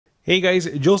Hey guys,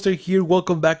 Joester here.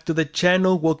 Welcome back to the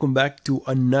channel. Welcome back to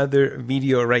another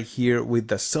video right here with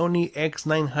the Sony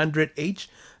X900H.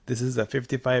 This is the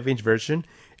 55-inch version,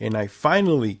 and I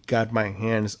finally got my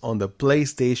hands on the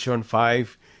PlayStation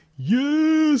 5.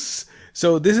 Yes!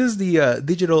 So this is the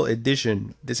digital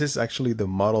edition. This is actually the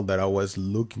model that I was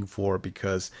looking for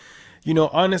because,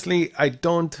 honestly, I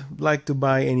don't like to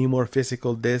buy any more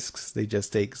physical discs. They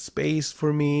just take space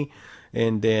for me.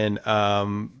 And then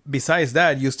besides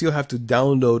that, you still have to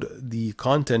download the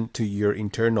content to your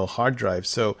internal hard drive.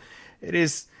 So it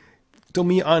is, to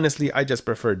me, honestly, I just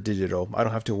prefer digital. I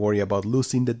don't have to worry about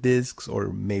losing the discs or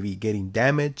maybe getting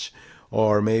damaged,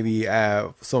 or maybe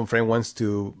some friend wants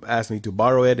to ask me to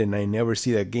borrow it and I never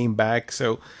see that game back.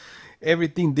 So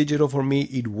everything digital for me,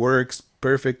 it works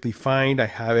perfectly fine. I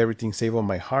have everything saved on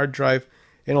my hard drive.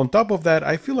 And on top of that,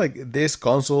 I feel like this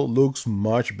console looks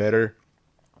much better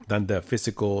than the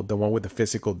one with the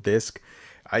physical disc.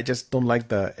 I just don't like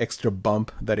the extra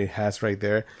bump that it has right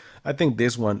there. I think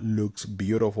this one looks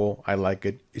beautiful. I like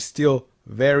it. It's still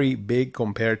very big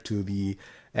compared to the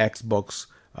Xbox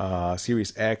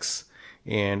Series X,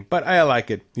 but I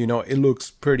like it. It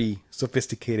looks pretty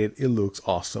sophisticated. It looks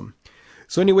awesome.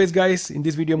 So anyways, guys, in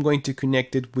this video I'm going to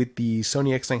connect it with the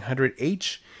Sony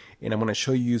X900H, and I'm going to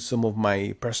show you some of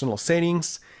my personal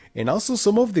settings and also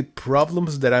some of the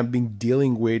problems that I've been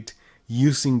dealing with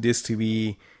using this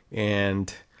TV,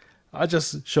 and I'll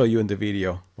just show you in the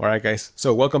video. Alright guys,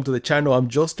 so welcome to the channel. I'm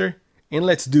Joester, and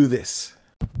let's do this.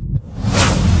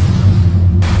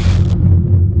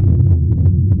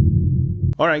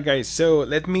 Alright guys, so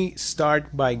let me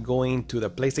start by going to the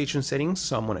PlayStation settings.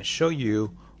 So I'm going to show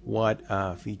you what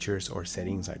features or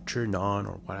settings I turn on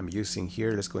or what I'm using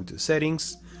here. Let's go into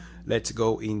settings. Let's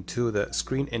go into the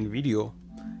screen and video.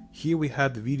 Here we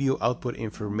have the video output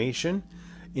information.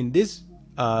 In this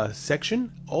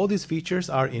section, all these features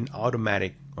are in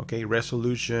automatic. Okay,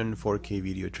 resolution, 4K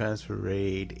video transfer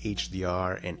rate,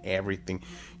 HDR, and everything.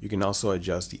 You can also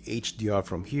adjust the HDR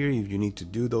from here if you need to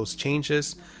do those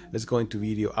changes. Let's go into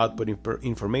video output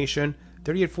information.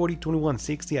 3840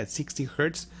 2160 at 60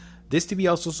 Hz. This TV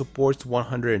also supports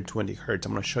 120 Hz.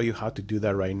 I'm going to show you how to do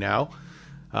that right now.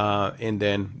 And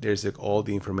then there's like all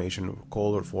the information,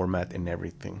 color format and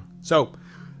everything. So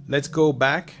let's go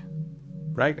back,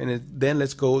 right? And then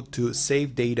let's go to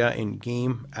save data in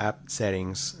game app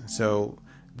settings. So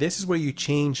this is where you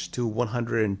change to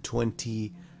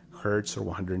 120 Hertz or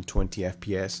 120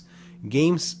 FPS.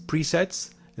 Games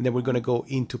presets, and then we're going to go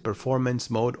into performance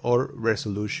mode or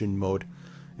resolution mode.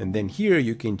 And then here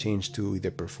you can change to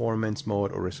either performance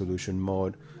mode or resolution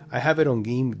mode. I have it on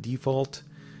game default.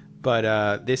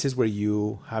 But this is where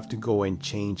you have to go and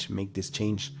make this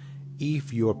change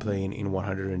if you're playing in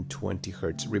 120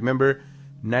 Hertz. Remember,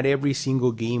 not every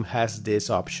single game has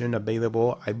this option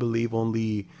available. I believe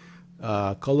only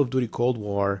Call of Duty Cold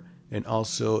War and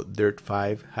also Dirt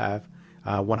 5 have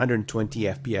 120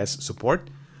 FPS support.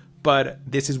 But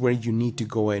this is where you need to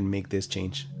go and make this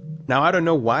change. Now, I don't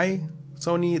know why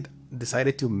Sony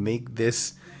decided to make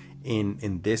this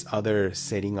in this other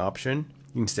setting option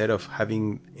instead of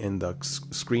having in the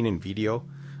screen and video.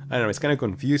 I don't know, it's kind of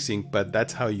confusing, but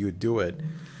that's how you do it.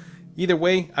 Either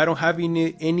way, I don't have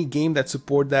any game that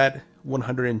support that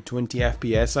 120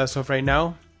 FPS as of right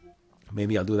now.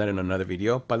 Maybe I'll do that in another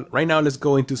video. But right now, let's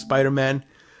go into Spider-Man.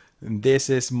 This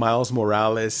is Miles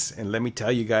Morales, and let me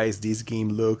tell you guys, this game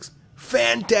looks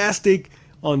fantastic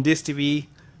on this TV.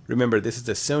 Remember, this is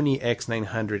the Sony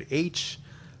X900H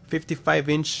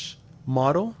 55-inch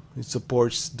model. It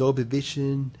supports Dolby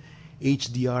Vision,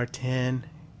 HDR 10,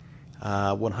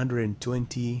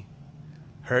 120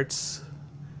 Hertz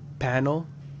panel,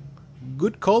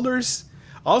 good colors.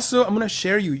 Also, I'm gonna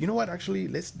share you. You know what? Actually,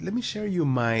 let me share you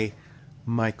my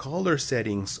color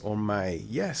settings on my.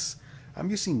 Yes, I'm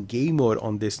using game mode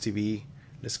on this TV.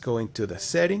 Let's go into the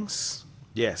settings.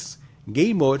 Yes,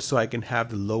 game mode, so I can have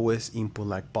the lowest input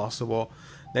lag possible.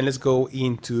 Then let's go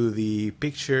into the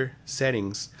picture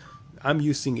settings. I'm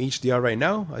using HDR right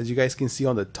now. As you guys can see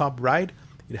on the top right,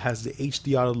 it has the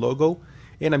HDR logo,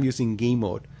 and I'm using game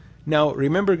mode. Now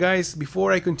remember guys,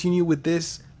 before I continue with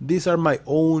this, these are my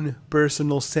own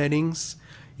personal settings.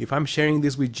 If I'm sharing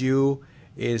this with you,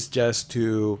 it's just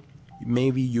to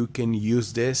maybe you can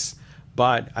use this,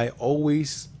 but I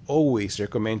always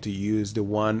recommend to use the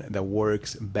one that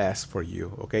works best for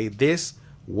you. Okay, this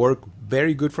worked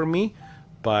very good for me,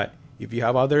 but if you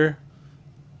have other,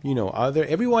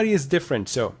 everybody is different,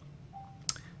 so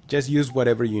just use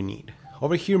whatever you need.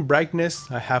 Over here in brightness,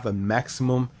 I have a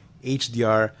maximum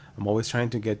HDR. I'm always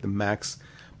trying to get the max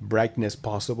brightness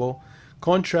possible.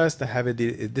 Contrast, I have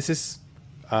it, this is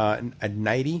at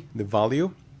 90, the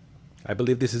value. I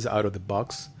believe this is out of the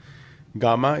box.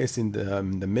 Gamma is in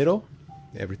the middle,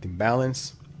 everything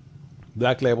balanced.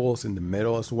 Black levels in the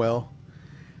middle as well.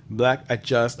 Black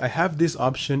adjust, I have this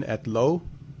option at low.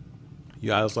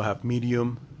 You also have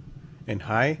medium and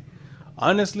high.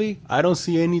 Honestly, I don't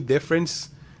see any difference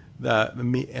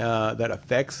that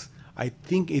affects. I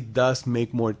think it does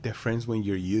make more difference when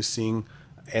you're using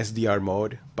SDR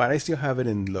mode, but I still have it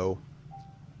in low.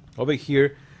 Over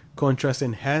here, contrast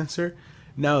enhancer.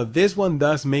 Now this one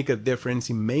does make a difference.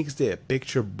 It makes the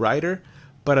picture brighter,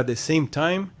 but at the same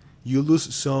time you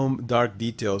lose some dark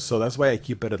details, so that's why I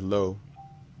keep it at low.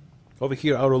 Over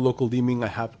here, auto local dimming, I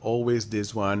have always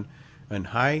this one on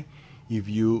high. If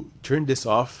you turn this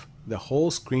off, the whole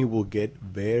screen will get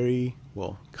very,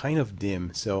 well, kind of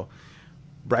dim. So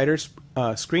brighter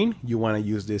screen, you want to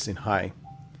use this in high.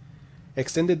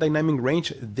 Extended dynamic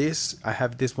range, this I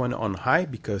have this one on high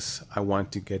because I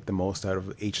want to get the most out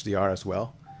of HDR as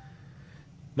well.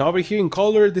 Now over here in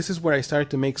color, this is where I start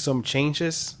to make some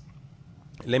changes.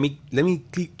 Let me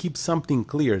keep something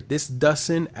clear. This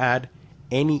doesn't add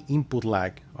any input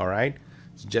lag, all right?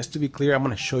 So just to be clear, I'm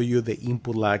going to show you the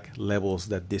input lag levels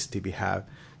that this TV have,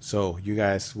 so you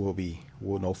guys will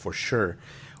know for sure.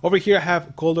 Over here I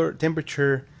have color,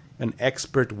 temperature, and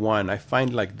expert one. I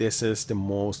find like this is the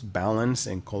most balanced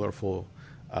and colorful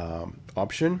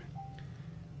option.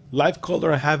 Live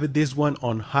color, I have this one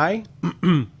on high.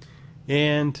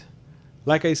 And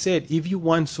like I said, if you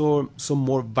want some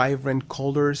more vibrant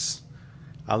colors,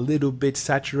 a little bit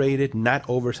saturated, not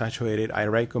oversaturated, I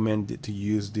recommend to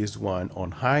use this one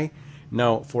on high.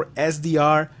 Now for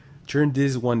SDR, turn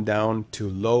this one down to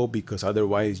low because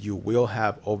otherwise you will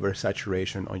have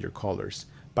oversaturation on your colors.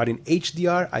 But in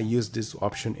HDR, I use this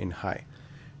option in high.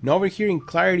 Now over here in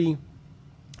clarity,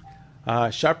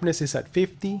 sharpness is at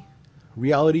 50.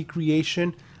 Reality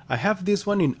creation, I have this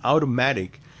one in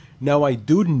automatic. Now I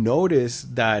do notice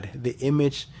that the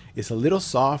image is a little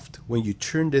soft when you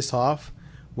turn this off.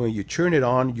 When you turn it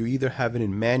on, you either have it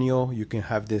in manual, you can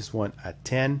have this one at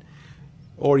 10,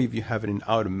 or if you have it in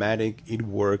automatic, it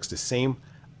works the same.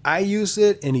 I use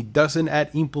it and it doesn't add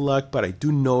input lag, but I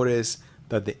do notice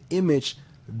that the image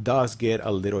does get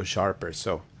a little sharper.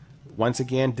 So once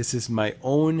again, this is my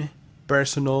own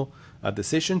personal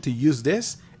decision to use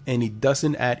this, and it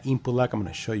doesn't add input lag. I'm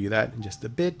going to show you that in just a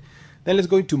bit. Then let's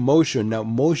go into motion. Now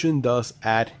motion does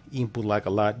add input lag a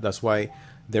lot. That's why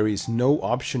there is no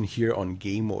option here on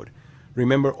game mode.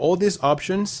 Remember, all these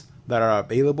options that are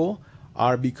available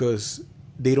are because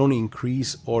they don't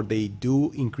increase, or they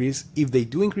do increase. If they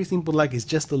do increase input lag, it's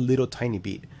just a little tiny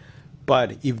bit.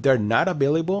 But if they're not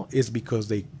available, it's because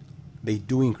they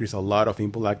do increase a lot of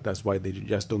input lag. That's why they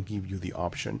just don't give you the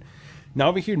option. Now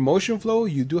over here in motion flow,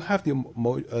 you do have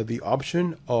the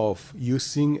option of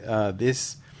using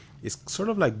this. It's sort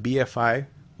of like BFI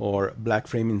or black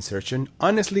frame insertion.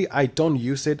 Honestly, I don't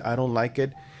use it. I don't like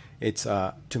it. It's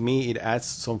to me, it adds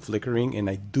some flickering, and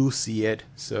I do see it.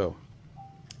 So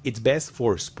it's best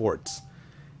for sports.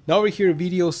 Now over here,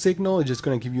 video signal is just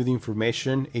going to give you the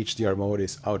information. HDR mode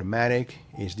is automatic.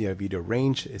 HDR video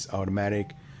range is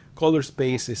automatic. Color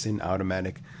space is in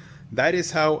automatic. That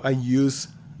is how I use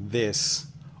this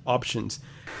options.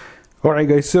 All right,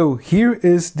 guys. So here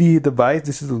is the device.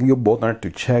 This is the Leo Boltnar to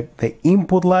check the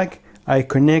input lag. I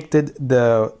connected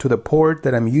to the port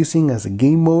that I'm using as a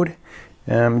game mode.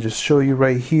 Just show you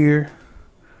right here.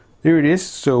 There it is.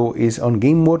 So it's on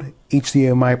game mode,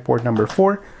 HDMI port number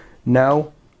 4.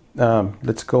 Now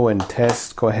let's go and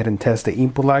test. Go ahead and test the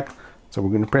input lag. So we're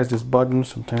going to press this button.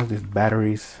 Sometimes these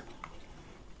batteries.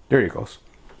 There it goes.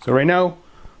 So right now,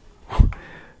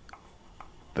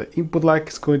 the input lag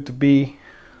is going to be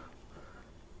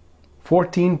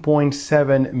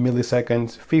 14.7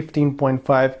 milliseconds,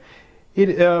 15.5. It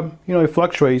it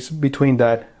fluctuates between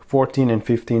that 14 and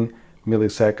 15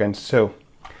 milliseconds. So,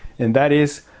 and that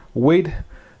is with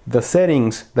the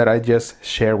settings that I just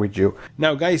shared with you.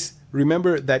 Now guys,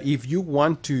 remember that if you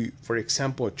want to, for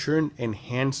example, turn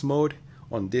enhanced mode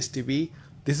on this TV,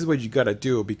 this is what you gotta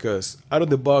do, because out of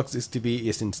the box this TV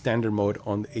is in standard mode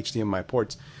on the HDMI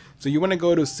ports. So you want to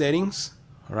go to settings,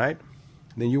 all right?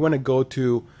 Then you want to go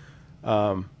to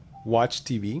watch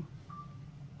TV,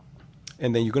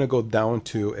 and then you're going to go down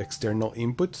to external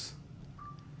inputs,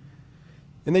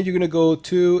 and then you're going to go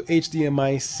to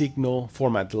HDMI signal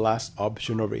format, the last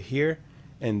option over here.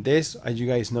 And this, as you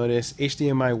guys notice,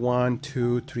 HDMI 1,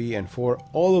 2, 3, and 4,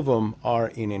 all of them are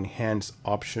in enhanced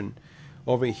option.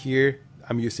 Over here,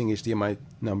 I'm using HDMI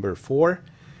number 4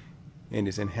 in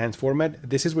this enhanced format.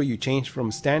 This is where you change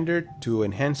from standard to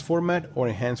enhanced format, or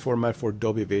enhanced format for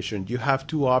Dolby Vision. You have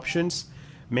two options.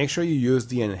 Make sure you use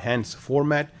the enhanced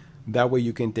format. That way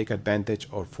you can take advantage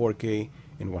of 4K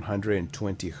and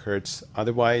 120 Hertz.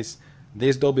 Otherwise,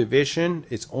 this Dolby Vision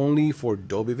is only for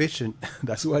Dolby Vision.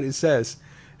 That's what it says.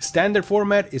 Standard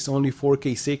format is only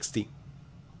 4K 60.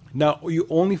 Now you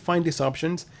only find these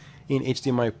options in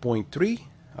HDMI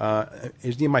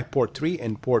port 3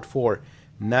 and port 4,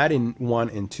 not in 1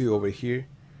 and 2 over here.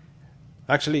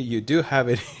 Actually, you do have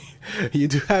it. You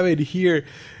do have it here,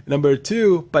 number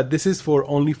 2, but this is for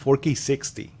only 4K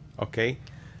 60. Okay.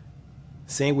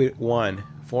 Same with 1,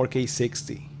 4K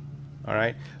 60. All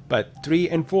right. But 3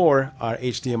 and 4 are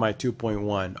HDMI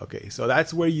 2.1. Okay. So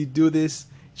that's where you do this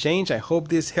change. I hope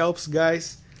this helps,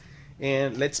 guys.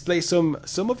 And let's play some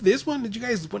of this one. Did you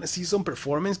guys want to see some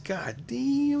performance? God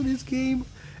damn, this game,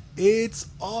 it's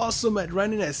awesome at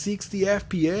running at 60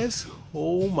 FPS.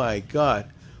 Oh my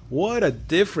god, what a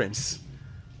difference.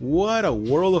 What a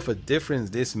world of a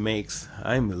difference this makes.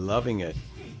 I'm loving it.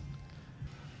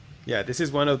 Yeah, this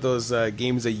is one of those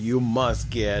games that you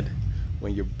must get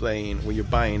when you're buying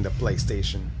the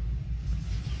PlayStation.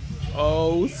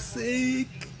 Oh, sick.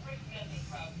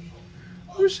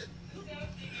 Oh shit.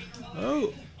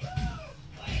 Oh.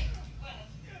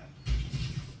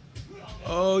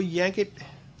 Oh, yank it.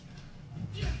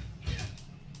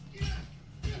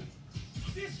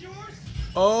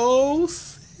 Oh,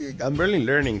 sick. I'm barely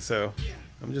learning, so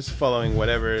I'm just following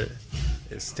whatever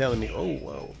it's telling me. Oh,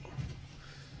 whoa.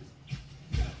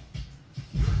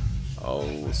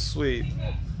 Oh, sweet.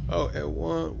 Oh,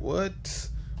 L1, what?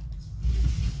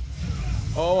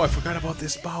 Oh, I forgot about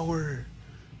this power.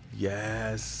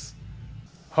 Yes.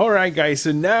 Alright guys,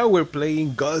 so now we're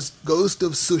playing Ghost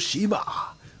of Tsushima.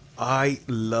 I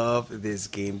love this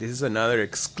game. This is another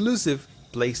exclusive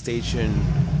PlayStation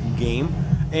game.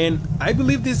 And I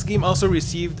believe this game also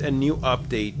received a new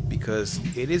update because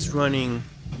it is running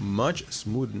much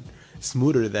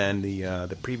smoother than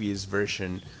the previous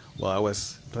version. While I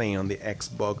was playing on the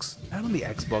Xbox. Not on the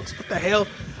Xbox, what the hell?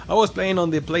 I was playing on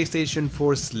the PlayStation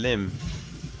 4 Slim.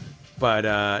 But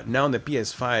now on the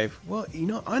PS5, well, you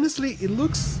know, honestly, it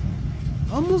looks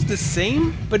almost the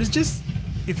same, but it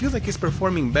feels like it's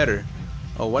performing better.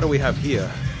 Oh, what do we have here?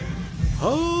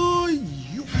 Oh,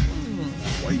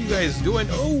 what are you guys doing?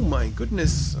 Oh my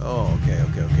goodness. Oh, okay.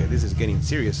 This is getting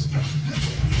serious.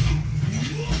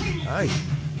 Ay,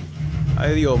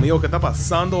 Dios mío, ¿qué está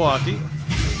pasando aquí?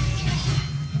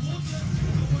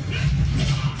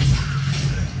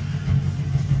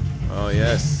 Oh,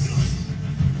 yes.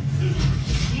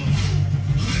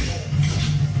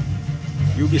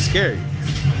 You be scared.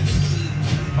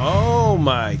 Oh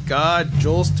my god,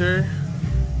 Jolster.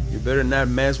 You better not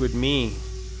mess with me.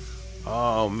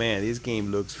 Oh man, this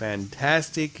game looks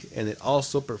fantastic and it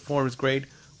also performs great.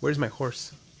 Where's my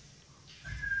horse?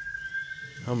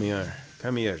 Come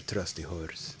here, trusty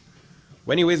horse.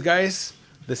 Well, anyways, guys,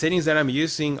 the settings that I'm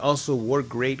using also work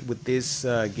great with this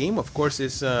game. Of course,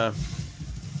 it's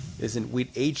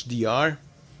with HDR.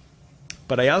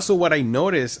 But what I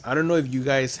noticed, I don't know if you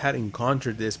guys had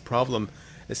encountered this problem,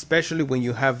 especially when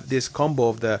you have this combo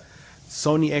of the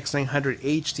Sony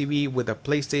X900H TV with a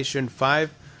PlayStation 5.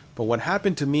 But what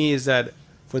happened to me is that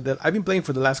I've been playing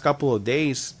for the last couple of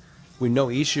days with no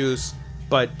issues.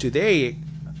 But today,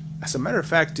 as a matter of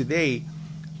fact, today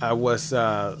I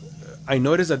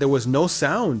noticed that there was no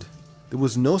sound. There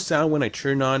was no sound when I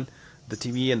turned on the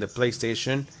TV and the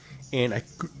PlayStation, and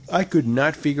I could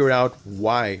not figure out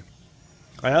why.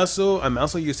 I'm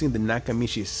also using the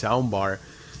Nakamichi soundbar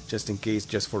just in case,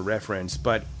 just for reference.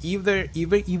 But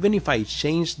even if I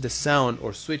changed the sound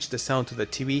or switched the sound to the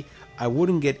TV, I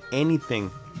wouldn't get anything.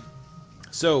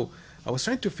 So I was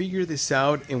trying to figure this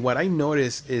out, and what I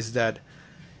noticed is that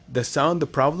the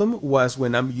problem was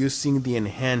when I'm using the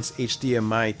enhanced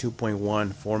HDMI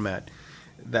 2.1 format.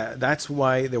 That's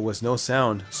why there was no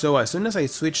sound. So as soon as I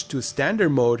switched to standard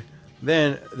mode,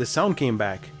 then the sound came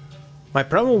back. My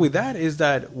problem with that is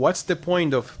that what's the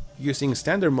point of using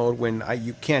standard mode when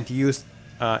you can't use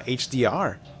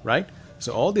HDR, right?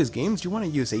 So all these games, you want to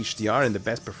use HDR in the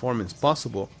best performance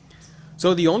possible.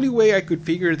 So the only way I could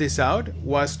figure this out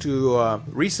was to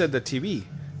reset the TV.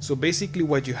 So basically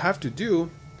what you have to do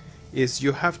is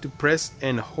you have to press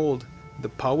and hold the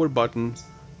power button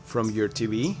from your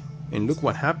TV, and look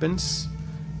what happens.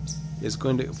 It's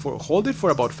going to hold it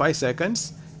for about 5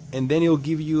 seconds, and then it'll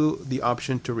give you the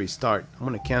option to restart. I'm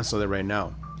going to cancel it right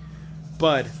now.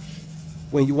 But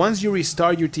once you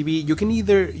restart your TV,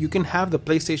 you can have the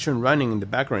PlayStation running in the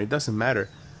background, it doesn't matter,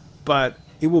 but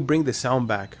it will bring the sound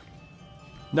back.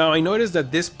 Now I noticed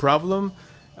that this problem,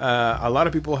 a lot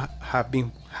of people have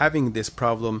been having this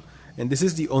problem, and this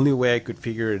is the only way I could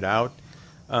figure it out.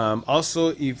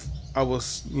 Also, if I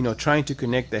was, you know, trying to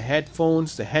connect the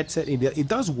headphones, the headset. It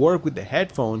does work with the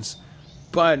headphones,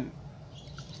 but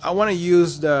I want to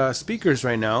use the speakers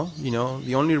right now. You know,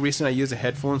 the only reason I use the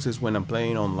headphones is when I'm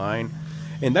playing online,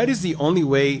 and that is the only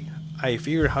way I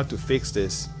figured how to fix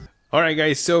this. Alright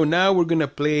guys, so now we're gonna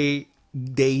play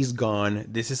Days Gone.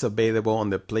 This is available on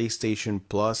the PlayStation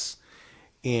Plus,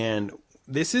 and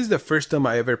this is the first time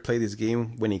I ever played this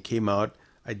game. When it came out,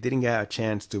 I didn't get a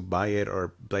chance to buy it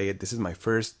or play it. This is my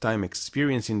first time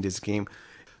experiencing this game.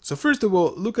 So first of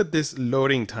all, look at this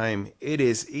loading time.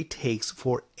 It takes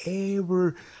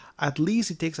forever. At least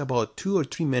it takes about 2 or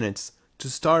 3 minutes to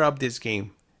start up this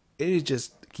game. It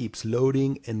just keeps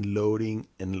loading and loading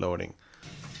and loading.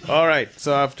 Alright,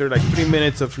 so after like 3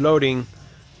 minutes of loading,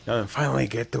 now I finally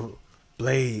get to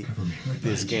play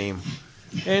this game.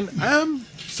 And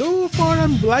so far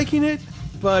I'm liking it.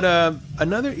 But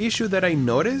another issue that I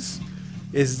noticed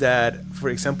is that, for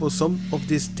example, some of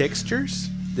these textures,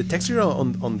 the texture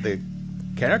on the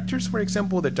characters, for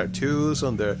example, the tattoos,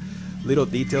 on the little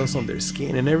details on their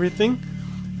skin and everything,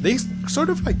 they sort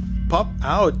of like pop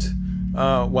out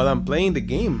while I'm playing the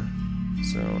game.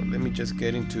 So let me just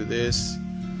get into this.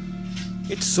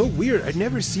 It's so weird. I've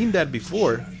never seen that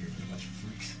before.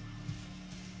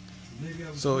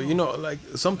 So, you know, like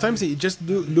sometimes it just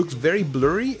looks very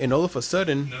blurry, and all of a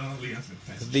sudden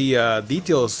the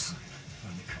details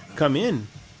come in.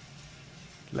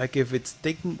 Like if it's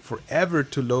taking forever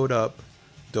to load up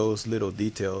those little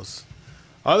details.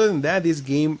 Other than that, this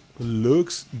game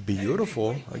looks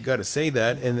beautiful, I gotta say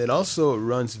that, and it also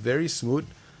runs very smooth.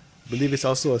 I believe it's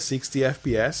also a 60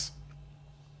 FPS.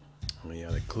 Oh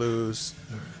yeah, the clues.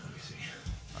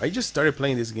 I just started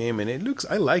playing this game and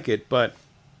I like it, but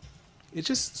it's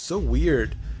just so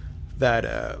weird that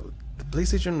the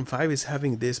PlayStation 5 is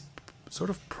having this sort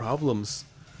of problems.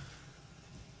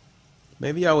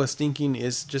 Maybe I was thinking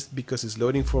it's just because it's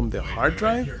loading from the hard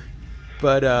drive,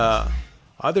 but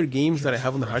other games that I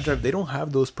have on the hard drive, they don't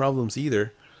have those problems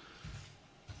either.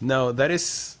 Now that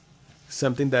is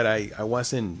something that I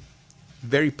wasn't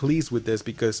very pleased with this,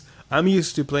 because I'm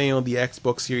used to playing on the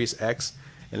Xbox Series X,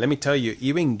 and let me tell you,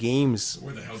 even games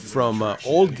from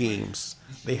old games,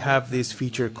 they have this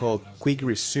feature called Quick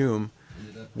Resume,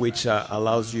 which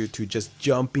allows you to just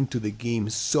jump into the game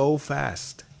so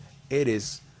fast. It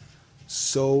is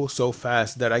so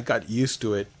fast that I got used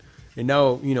to it. And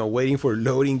now, you know, waiting for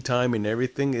loading time and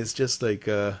everything is just like,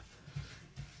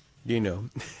 you know,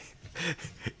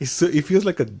 it feels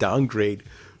like a downgrade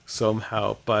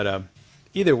somehow. But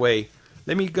either way,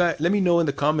 let me know in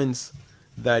the comments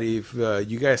that if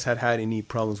you guys had any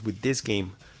problems with this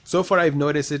game. So far, I've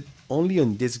noticed it only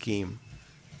on this game,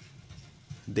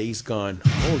 Days Gone.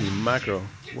 Holy macro!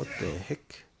 What the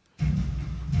heck?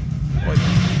 What?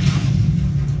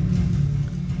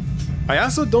 I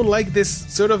also don't like this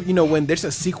sort of, you know, when there's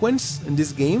a sequence in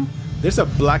this game, there's a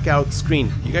blackout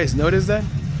screen. You guys notice that?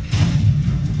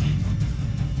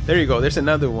 There you go. There's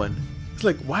another one. It's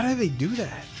like, why do they do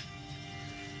that?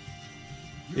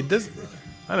 It does.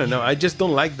 I don't know. I just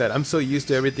don't like that. I'm so used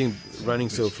to everything running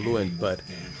so fluent, but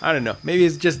I don't know. Maybe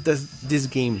it's just this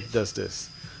game does this.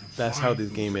 That's how this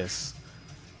game is.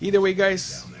 Either way,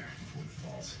 guys,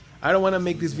 I don't want to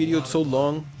make this video too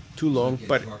long,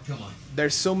 but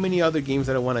there's so many other games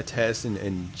that I want to test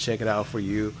and check it out for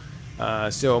you.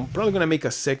 So I'm probably gonna make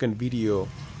a second video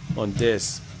on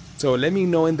this. So let me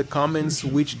know in the comments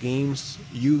which games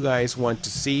you guys want to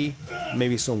see.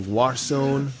 Maybe some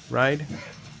Warzone, right?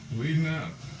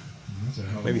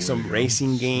 Maybe some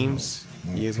racing games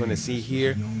you guys want to see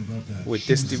here with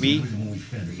this TV.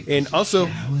 And also,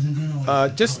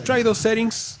 just try those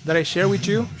settings that I share with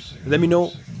you. Let me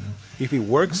know if it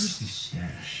works.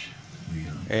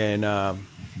 And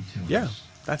yeah,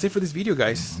 that's it for this video,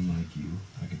 guys.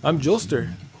 I'm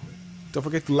Jolster. Don't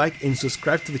forget to like and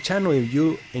subscribe to the channel if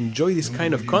you enjoy this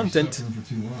kind of content.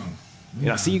 And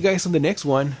I'll see you guys on the next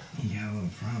one.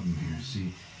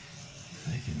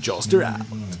 Jolster out.